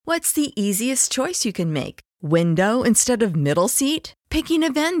What's the easiest choice you can make? Window instead of middle seat? Picking a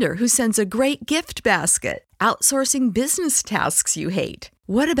vendor who sends a great gift basket? Outsourcing business tasks you hate?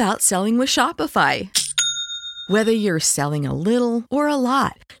 What about selling with Shopify? Whether you're selling a little or a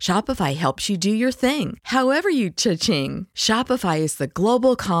lot, Shopify helps you do your thing, however you cha-ching. Shopify is the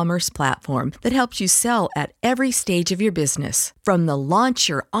global commerce platform that helps you sell at every stage of your business. From the launch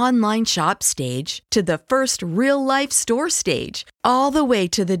your online shop stage to the first real-life store stage, all the way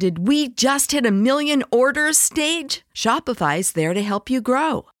to the did we just hit a million orders stage. Shopify's there to help you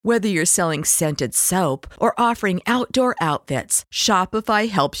grow. Whether you're selling scented soap or offering outdoor outfits, Shopify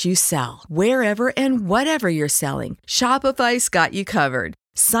helps you sell. Wherever and whatever you're selling, Shopify's got you covered.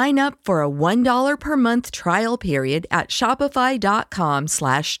 Sign up for a $1 per month trial period at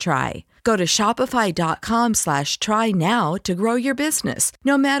shopify.com/try. Go to shopify.com/try now to grow your business,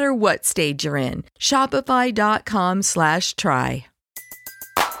 no matter what stage you're in. Shopify.com/try.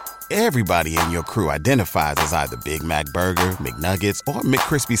 Everybody in your crew identifies as either Big Mac Burger, McNuggets, or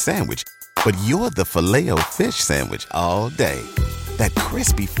McCrispy Sandwich. But you're the Filet-O-Fish Sandwich all day. That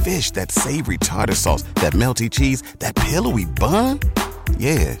crispy fish, that savory tartar sauce, that melty cheese, that pillowy bun.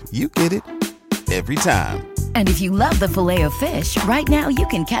 Yeah, you get it. Every time. And if you love the Filet-O-Fish, right now you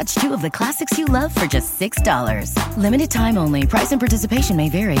can catch two of the classics you love for just $6. Limited time only. Price and participation may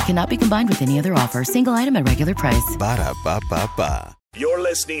vary. Cannot be combined with any other offer. Single item at regular price. Ba-da-ba-ba-ba. You're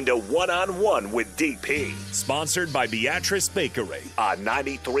listening to One-on-One with DP, sponsored by Beatrice Bakery on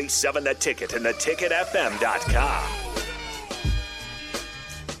 93.7 The Ticket and theticketfm.com.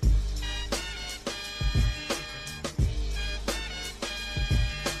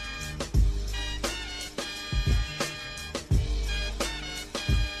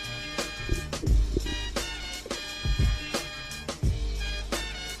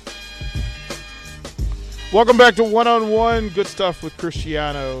 Welcome back to One-on-One. Good stuff with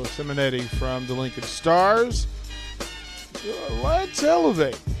Cristiano Simonetti from the Lincoln Stars. Let's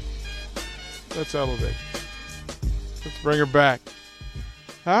elevate. Let's bring her back.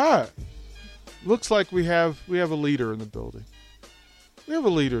 Looks like we have a leader in the building. I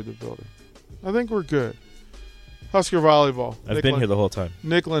think we're good. Husker volleyball. I've been here the whole time.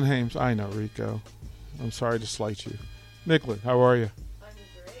 Nicklin Hames. I know, Rico. I'm sorry to slight you. Nicklin, how are you?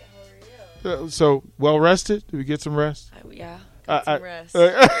 So well rested? Did we get some rest? Yeah, got some rest.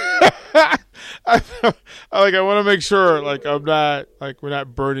 I want to make sure, we're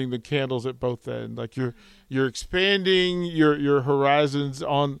not burning the candles at both ends. Like you're expanding your horizons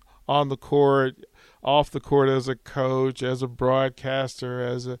on the court, off the court as a coach, as a broadcaster,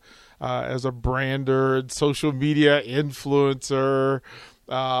 as a brander, social media influencer.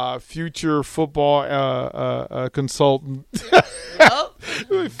 Future football consultant. Yep.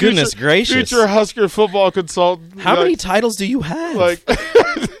 Goodness gracious. Future Husker football consultant. How many titles do you have?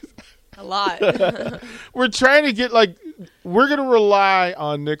 A lot. We're trying to get, we're going to rely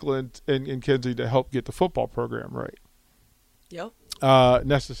on Nicklin and Kenzie to help get the football program right. Yep.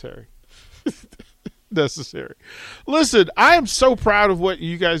 Necessary. Listen, I am so proud of what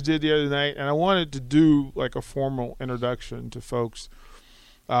you guys did the other night, and I wanted to do a formal introduction to folks.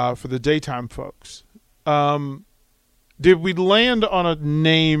 For the daytime folks. Did we land on a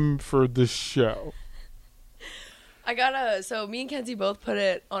name for the show? So me and Kenzie both put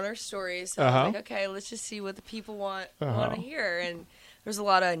it on our stories. So I was like, okay, let's just see what the people want to hear. And there's a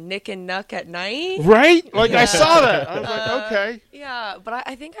lot of Nick and Nuck at night. Right? I saw that. I was like, okay. Yeah, but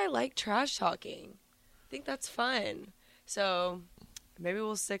I think I like trash talking. I think that's fun. So maybe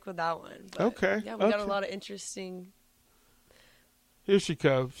we'll stick with that one. But okay. Yeah, we got a lot of interesting... Here she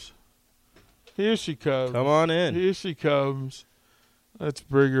comes. Come on in. Here she comes. Let's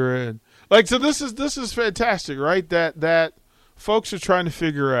bring her in. So this is fantastic, right? That folks are trying to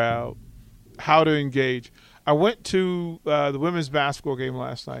figure out how to engage. I went to the women's basketball game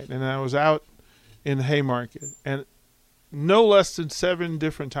last night, and I was out in the Haymarket, and no less than 7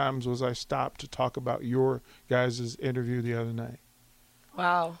 different times was I stopped to talk about your guys' interview the other night.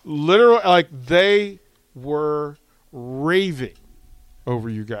 Wow. Literally, they were raving over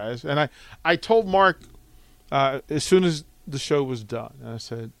you guys. And I told Mark as soon as the show was done, and I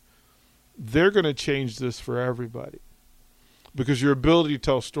said, they're going to change this for everybody because your ability to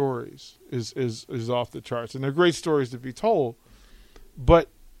tell stories is off the charts. And they're great stories to be told, but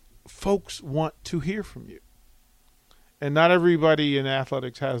folks want to hear from you. And not everybody in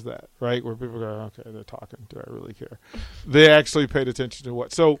athletics has that, right? Where people go, okay, they're talking. Do I really care? They actually paid attention to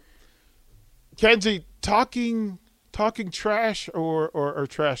what. So, Kenzie, talking trash or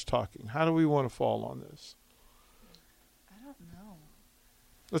trash talking? How do we want to fall on this? I don't know.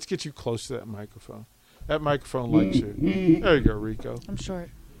 Let's get you close to that microphone. That microphone likes you. There you go, Rico. I'm short.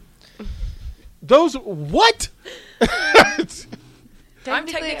 Those what? I'm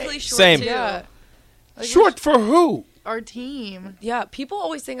technically short Same. too. Yeah. Like, Short for who? our team. Yeah, people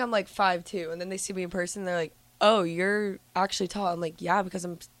always think I'm like 5'2", and then they see me in person, they're like, "Oh, you're actually tall." I'm like, "Yeah, because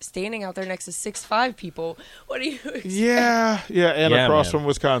I'm standing out there next to 6'5" people. What do you expect? Yeah, and Yeah, across man. from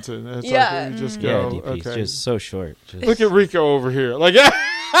Wisconsin. It's Yeah. like you just Yeah, go. DP's Okay. just so short. Just, Look at Rico over here. Like,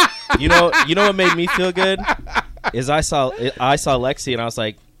 you know what made me feel good is I saw Lexi and I was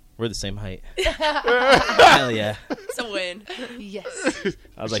like, we're the same height. Hell yeah! It's a win. Yes.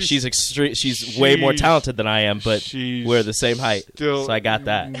 I was like, she's way more talented than I am, but she's we're the same height. still- So I got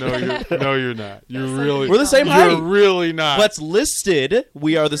that. No, you're not. You're really. We're the same height. You're really not. What's listed?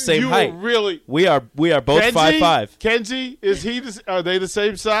 We are the same you height. Really. We are both Kenzie? 5'5". Kenzie, is he? Are they the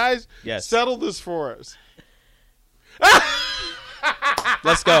same size? Yes. Settle this for us.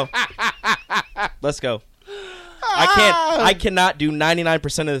 Let's go. Let's go. I cannot do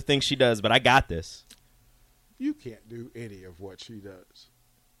 99% of the things she does, but I got this. You can't do any of what she does.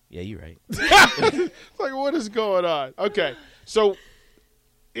 Yeah, you're right. It's like, what is going on? Okay, so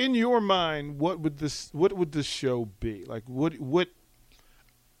in your mind, what would this show be? Like, what?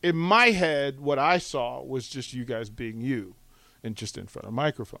 In my head, what I saw was just you guys being you, and just in front of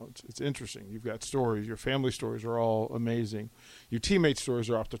microphones. It's interesting. You've got stories. Your family stories are all amazing. Your teammates' stories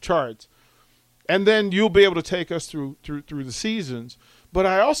are off the charts. And then you'll be able to take us through the seasons. But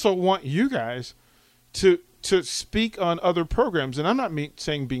I also want you guys to speak on other programs. And I'm not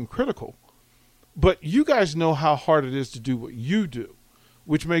saying being critical, but you guys know how hard it is to do what you do,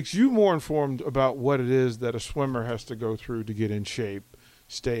 which makes you more informed about what it is that a swimmer has to go through to get in shape,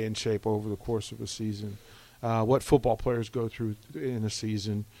 stay in shape over the course of a season, what football players go through in a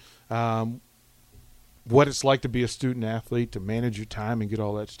season, what it's like to be a student athlete, to manage your time and get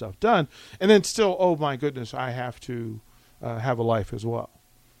all that stuff done. And then still, oh my goodness, I have to have a life as well.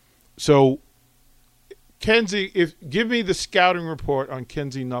 So, Kenzie, give me the scouting report on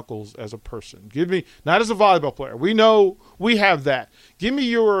Kenzie Knuckles as a person. Give me, not as a volleyball player. We know we have that. Give me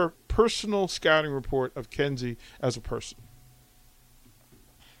your personal scouting report of Kenzie as a person.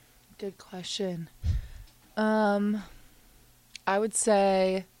 Good question. I would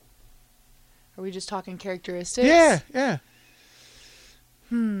say, are we just talking characteristics? Yeah.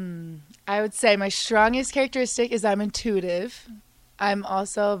 I would say my strongest characteristic is I'm intuitive. I'm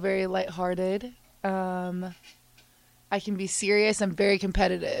also very lighthearted. I can be serious. I'm very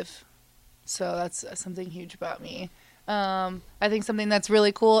competitive. So that's something huge about me. I think something that's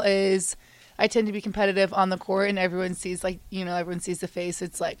really cool is I tend to be competitive on the court, and everyone sees everyone sees the face.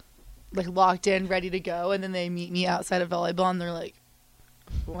 It's like locked in, ready to go, and then they meet me outside of volleyball, and they're like,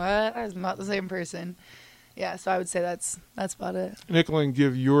 "What? I'm not the same person." Yeah, so I would say that's about it. Nicklin,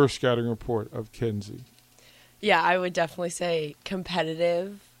 give your scouting report of Kenzie. Yeah, I would definitely say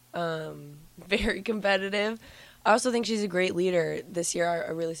competitive, very competitive. I also think she's a great leader. This year, I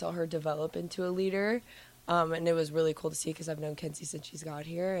really saw her develop into a leader, and it was really cool to see because I've known Kenzie since she's got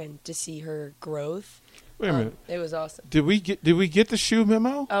here, and to see her growth. Wait a minute. It was awesome. Did we get the shoe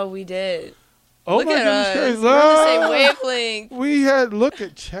memo? Oh, we did. Oh, look my at us. goodness We're on the same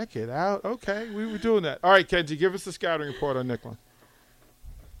wavelength. Check it out. Okay, we were doing that. All right, Kenzie, give us the scouting report on Nicklin.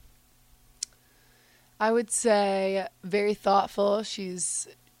 I would say very thoughtful. She's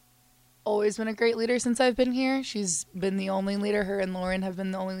always been a great leader since I've been here. She's been the only leader. Her and Lauren have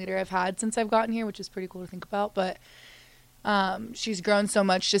been the only leader I've had since I've gotten here, which is pretty cool to think about. But she's grown so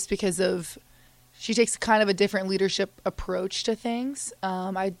much just because of she takes kind of a different leadership approach to things.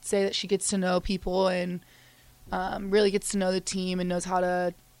 I'd say that she gets to know people and really gets to know the team and knows how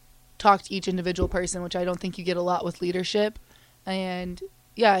to talk to each individual person, which I don't think you get a lot with leadership. And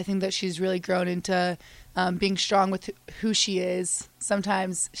yeah, I think that she's really grown into being strong with who she is.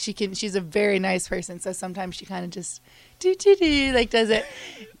 Sometimes she's a very nice person, so sometimes she kind of just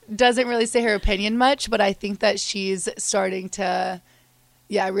doesn't really say her opinion much, but I think that she's starting to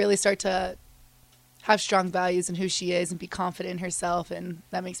really start to have strong values in who she is and be confident in herself, and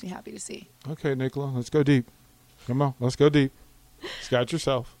that makes me happy to see. Okay, Nicola, let's go deep. Come on, let's go deep. Scout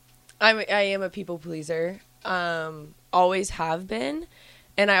yourself. I am a people pleaser. Always have been.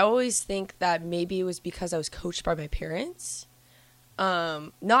 And I always think that maybe it was because I was coached by my parents.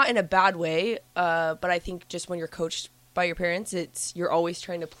 Not in a bad way, but I think just when you're coached by your parents, you're always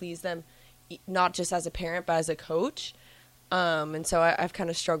trying to please them, not just as a parent, but as a coach. And so I've kind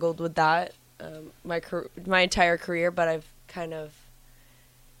of struggled with that my entire career, but I've kind of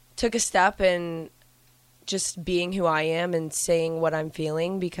took a step and just being who I am and saying what I'm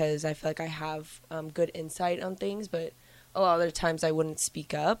feeling, because I feel like I have good insight on things, but a lot of the times I wouldn't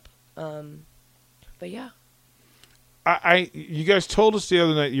speak up. But yeah. You guys told us the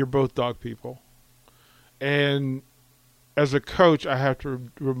other night you're both dog people, and as a coach, I have to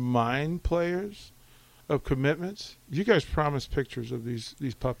remind players of commitments. You guys promised pictures of these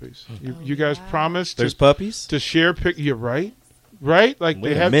puppies. You guys promised. There's puppies to share. You're right. Like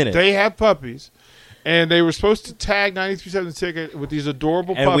Wait a minute. They have puppies, and they were supposed to tag 93.7 The Ticket with these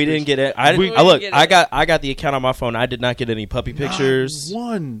adorable puppies. And we didn't get it. I got the account on my phone. I did not get any puppy pictures. Not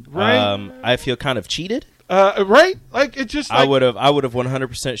one, right? I feel kind of cheated. Right? Like it just. Like, I would have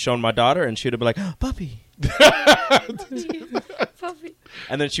 100% shown my daughter, and she would have been like, oh, puppy. Puppy.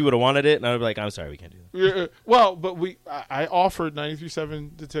 And then she would have wanted it, and I would be like, I'm sorry, we can't do that. Yeah, well, but I offered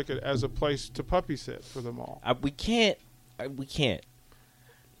 93.7 The Ticket as a place to puppy sit for them all. We can't.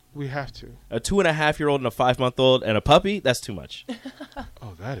 We have to. A 2.5-year-old and a 5-month-old and a puppy, that's too much.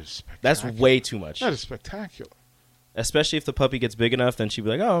 Oh, that is spectacular. That's way too much. That is spectacular. Especially if the puppy gets big enough, then she'd be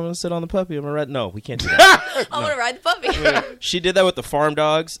like, oh, I'm going to sit on the puppy. I'm going to ride. No, we can't do that. I want to ride the puppy. She did that with the farm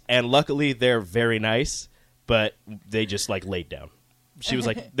dogs, and luckily they're very nice, but they just, like, laid down. She was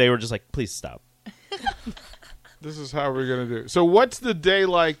like, they were just like, please stop. This is how we're going to do it. So what's the day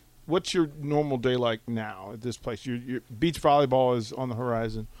like? What's your normal day like now at this place? Your beach volleyball is on the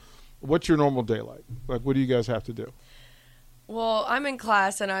horizon. What's your normal day like? Like, what do you guys have to do? Well, I'm in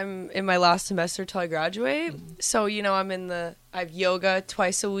class, and I'm in my last semester till I graduate. So, I have yoga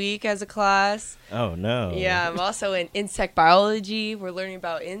twice a week as a class. Oh, no. Yeah, I'm also in insect biology. We're learning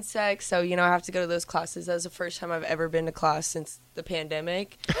about insects. So, I have to go to those classes. That was the first time I've ever been to class since the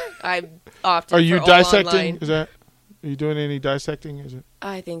pandemic. I opted Are you for all dissecting? online. Are you doing any dissecting? Is it?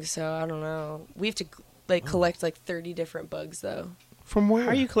 I think so. I don't know. We have to, collect, 30 different bugs, though. From where? How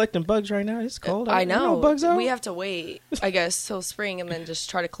are you collecting bugs right now? It's cold. I know. Bugs out. We have to wait, I guess, till spring and then just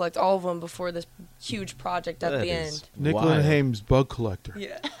try to collect all of them before this huge project at the end. Nicklin Hames bug collector.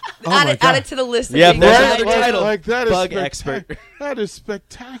 Yeah. Oh add it to the list. Yeah, of there's things. another title. Like that is Bug expert. That is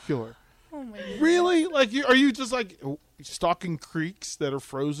spectacular. Oh my God. Really? Like, are you just stalking creeks that are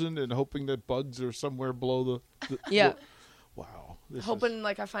frozen and hoping that bugs are somewhere below the Yeah. Wow. Hoping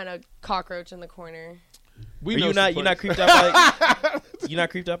I find a cockroach in the corner. You're not creeped out by you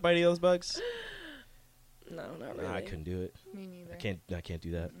not creeped out by any of those bugs? No, not really. I couldn't do it. Me neither. I can't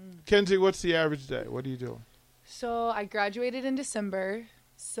do that. Kenzie, what's the average day? What are you doing? So I graduated in December.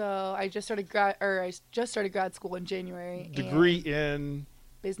 So I just started grad school in January. Degree in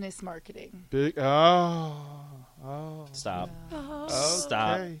business marketing. Stop. Yeah. Stop.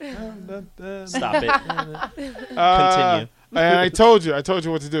 Okay. Stop it. Continue. And I told you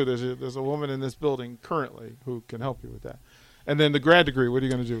what to do. There's a woman in this building currently who can help you with that. And then the grad degree, what are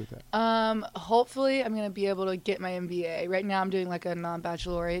you going to do with that? Hopefully I'm going to be able to get my MBA. Right now I'm doing a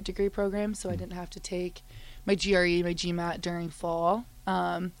non-baccalaureate degree program, so I didn't have to take my GRE, my GMAT during fall. So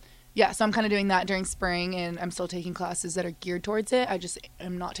I'm kind of doing that during spring, and I'm still taking classes that are geared towards it. I just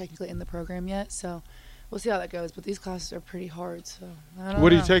am not technically in the program yet, so we'll see how that goes. But these classes are pretty hard, so I don't know.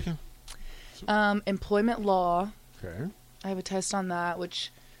 What are you taking? Employment law. Okay. I have a test on that,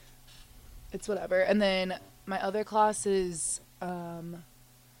 which it's whatever. And then my other class is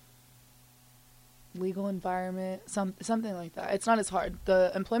legal environment, something like that. It's not as hard.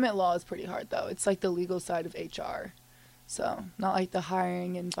 The employment law is pretty hard, though. It's the legal side of HR. So not the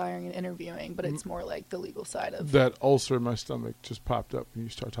hiring and firing and interviewing, but it's more the legal side of that. Ulcer in my stomach just popped up when you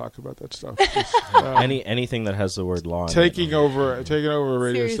start talking about that stuff. Just, anything that has the word law. Taking over a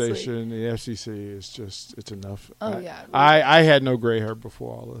radio Seriously. station, the FCC is it's enough. Oh yeah. I had no gray hair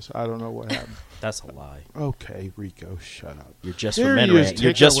before all this. I don't know what happened. That's a lie. Okay, Rico, shut up. You're just There for men. he is,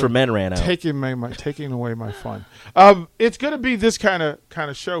 You're just for men ran out. Taking away my fun. It's going to be this kind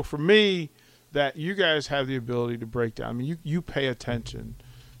of show for me that you guys have the ability to break down. I mean, you pay attention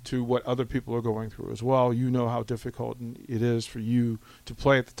to what other people are going through as well. You know how difficult it is for you to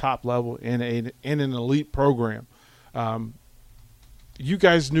play at the top level in an elite program. You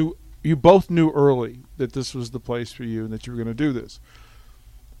both knew early that this was the place for you and that you were going to do this.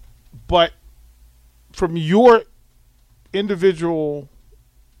 But from your individual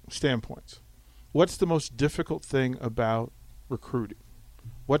standpoints, what's the most difficult thing about recruiting?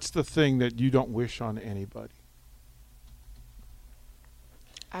 What's the thing that you don't wish on anybody?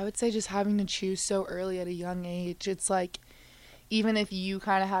 I would say just having to choose so early at a young age. It's even if you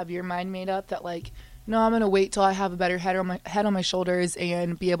kind of have your mind made up that no, I'm going to wait till I have a better head on my shoulders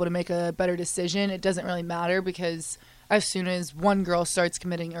and be able to make a better decision. It doesn't really matter, because as soon as one girl starts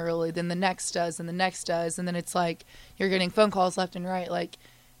committing early, then the next does, and the next does. And then it's you're getting phone calls left and right.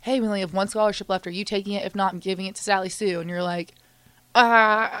 Hey, we only have one scholarship left. Are you taking it? If not, I'm giving it to Sally Sue. And you're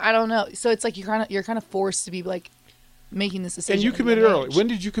I don't know. So it's you're kind of forced to be making this decision. And you committed early. When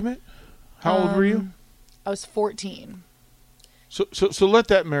did you commit? How old were you? I was 14. So let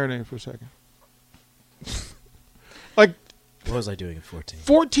that marinate for a second. Like, What was I doing at 14?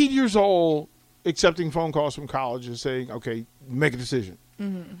 14 years old, accepting phone calls from college and saying, okay, make a decision,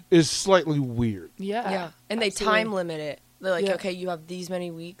 is slightly weird. Yeah. And they absolutely. time limit it. They're like, Yeah. okay, you have these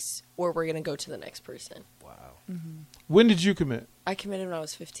many weeks, or we're going to go to the next person. Wow. When did you commit? I committed when I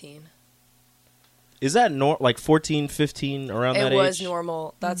was 15. Is that like 14, 15, around that It age? was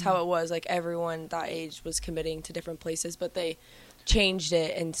normal. That's how it was. Like, everyone that age was committing to different places, but they changed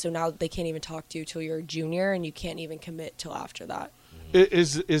it, and so now they can't even talk to you till you're a junior, and you can't even commit till after that.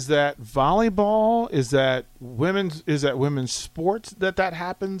 Is that volleyball? Is that women's sports that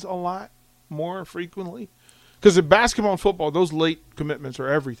happens a lot more frequently? Because in basketball and football, those late commitments are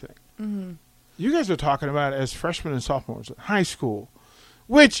everything. Mm-hmm. You guys are talking about it as freshmen and sophomores in high school,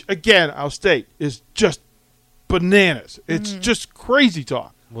 which, again, I'll state, is just bananas. It's just crazy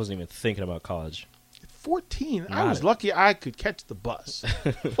talk. Wasn't even thinking about college. 14, I Got was it. lucky I could catch the bus.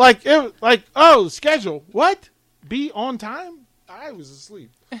 Oh, schedule. What? Be on time? I was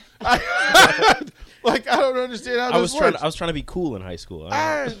asleep. I don't understand how this works. I was trying to be cool in high school.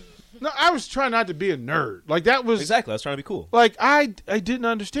 I was trying not to be a nerd. Like, that was Exactly. I was trying to be cool. like I didn't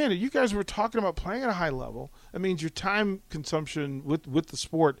understand it. You guys were talking about playing at a high level. That means your time consumption with the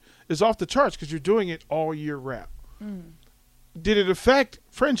sport is off the charts because you're doing it all year round. Did it affect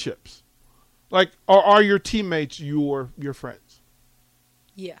friendships? Like, are your teammates your friends?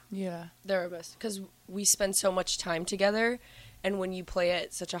 Yeah. Yeah. They're our best because we spend so much time together, and when you play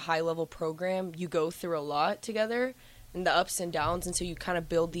at such a high-level program, you go through a lot together and the ups and downs, and so you kind of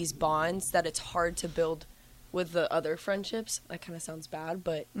build these bonds that it's hard to build with the other friendships. That kind of sounds bad,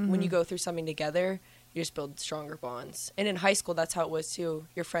 but when you go through something together, you just build stronger bonds. And in high school, that's how it was too.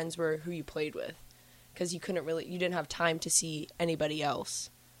 Your friends were who you played with because you didn't have time to see anybody else.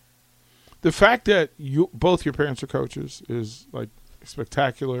 The fact that both your parents are coaches is like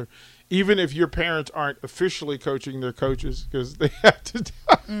spectacular. Even if your parents aren't officially coaching their coaches, because they have to,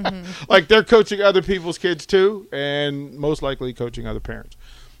 like, they're coaching other people's kids too, and most likely coaching other parents.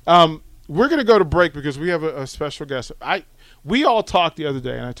 We're going to go to break because we have a special guest. We all talked the other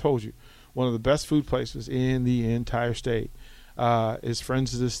day, and I told you one of the best food places in the entire state is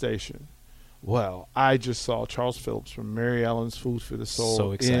Friends of the Station. Well, I just saw Charles Phillips from Mary Ellen's Food for the Soul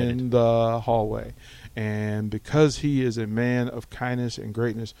So excited. in the hallway. And because he is a man of kindness and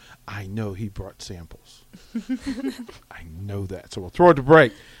greatness, I know he brought samples. I know that. So we'll throw it to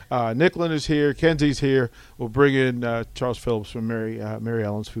break. Nicklin is here. Kenzie's here. We'll bring in Charles Phillips from Mary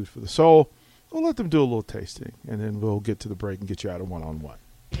Ellen's Food for the Soul. We'll let them do a little tasting, and then we'll get to the break and get you out of one-on-one.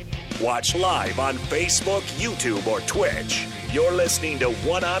 Watch live on Facebook, YouTube, or Twitch. You're listening to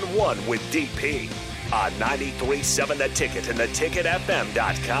One-on-One with DP on 93.7 The Ticket and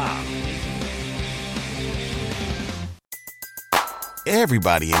theticketfm.com.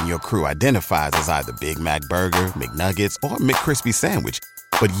 Everybody in your crew identifies as either Big Mac Burger, McNuggets, or McCrispy Sandwich.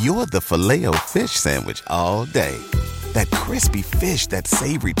 But you're the Filet-O-Fish Sandwich all day. That crispy fish, that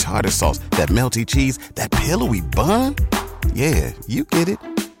savory tartar sauce, that melty cheese, that pillowy bun. Yeah, you get it.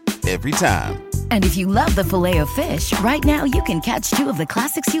 Every time. And if you love the Filet-O-Fish, right now you can catch two of the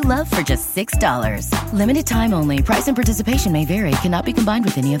classics you love for just $6. Limited time only. Price and participation may vary. Cannot be combined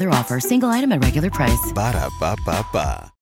with any other offer. Single item at regular price. Ba-da-ba-ba-ba.